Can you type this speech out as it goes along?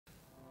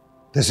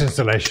This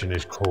installation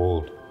is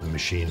called the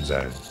Machine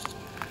Zone.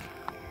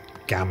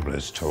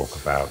 Gamblers talk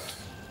about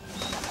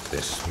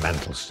this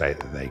mental state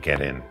that they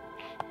get in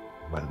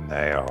when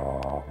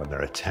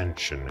their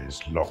attention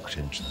is locked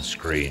into the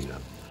screen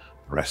and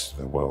the rest of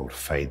the world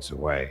fades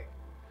away.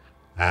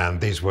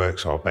 And these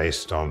works are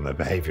based on the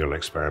behavioral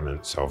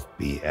experiments of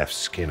B.F.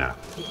 Skinner.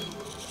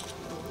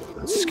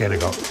 And Skinner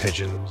got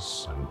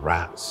pigeons and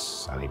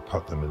rats, and he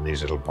put them in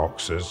these little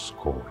boxes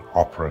called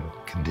operant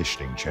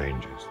conditioning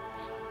changes.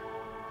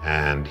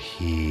 And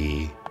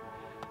he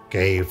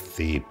gave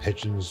the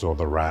pigeons or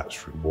the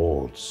rats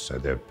rewards. So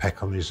they'd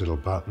peck on these little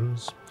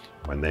buttons.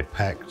 When they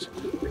pecked,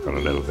 they got a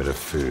little bit of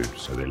food.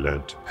 So they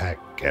learned to peck,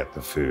 get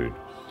the food.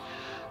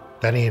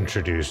 Then he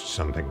introduced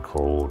something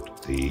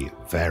called the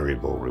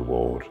variable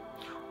reward,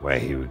 where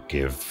he would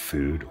give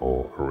food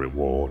or a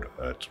reward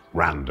at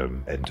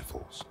random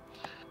intervals.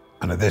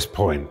 And at this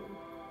point,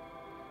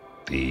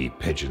 the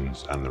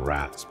pigeons and the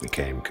rats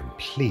became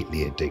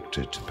completely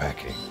addicted to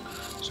pecking.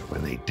 So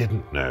when they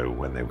didn't know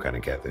when they were going to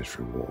get this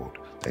reward,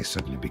 they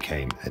suddenly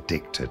became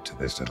addicted to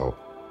this little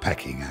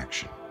pecking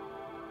action.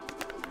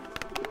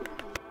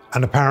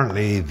 And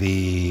apparently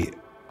the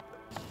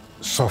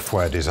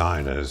software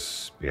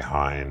designers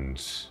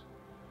behind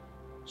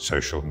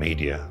social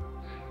media,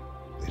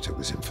 they took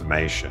this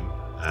information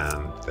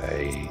and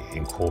they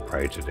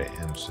incorporated it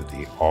into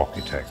the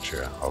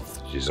architecture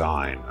of the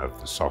design of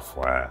the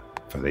software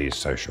for these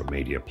social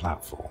media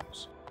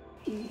platforms.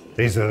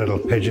 These are little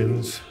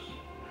pigeons,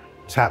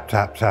 tap,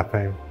 tap,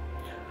 tapping,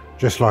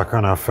 just like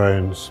on our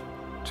phones,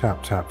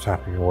 tap, tap,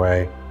 tapping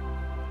away.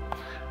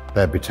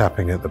 They'd be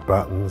tapping at the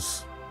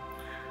buttons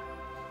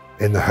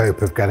in the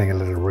hope of getting a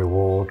little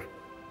reward.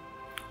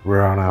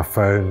 We're on our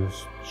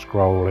phones,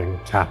 scrolling,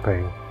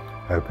 tapping,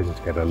 hoping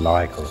to get a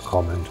like or a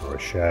comment or a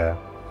share.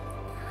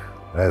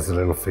 There's the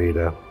little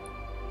feeder,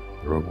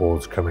 the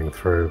rewards coming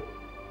through.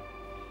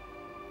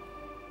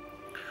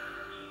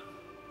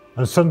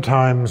 And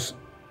sometimes,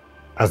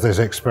 as those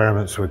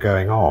experiments were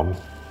going on,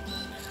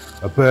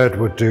 a bird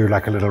would do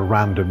like a little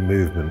random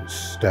movement,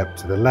 step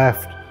to the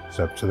left,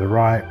 step to the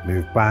right,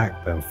 move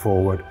back, then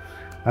forward,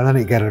 and then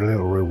it'd get a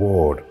little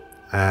reward.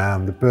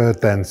 And the bird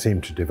then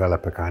seemed to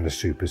develop a kind of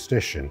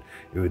superstition.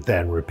 It would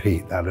then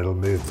repeat that little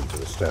movement of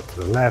a step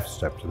to the left,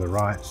 step to the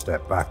right,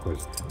 step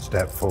backwards,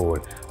 step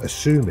forward,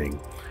 assuming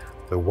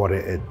that what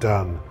it had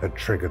done had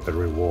triggered the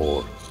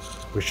reward,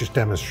 which just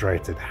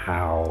demonstrated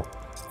how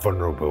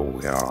vulnerable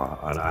we are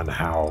and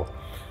how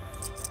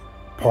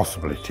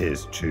possible it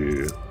is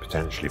to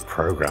potentially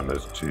program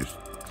us to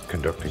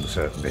conducting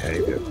certain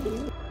behavior.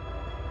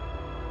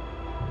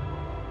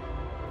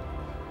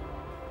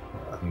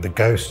 The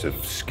ghost of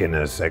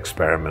Skinner's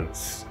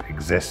experiments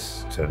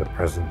exists to the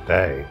present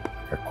day,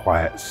 like a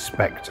quiet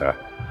spectre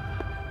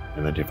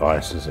in the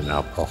devices in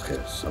our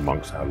pockets,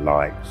 amongst our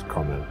likes,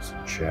 comments,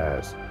 and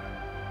shares.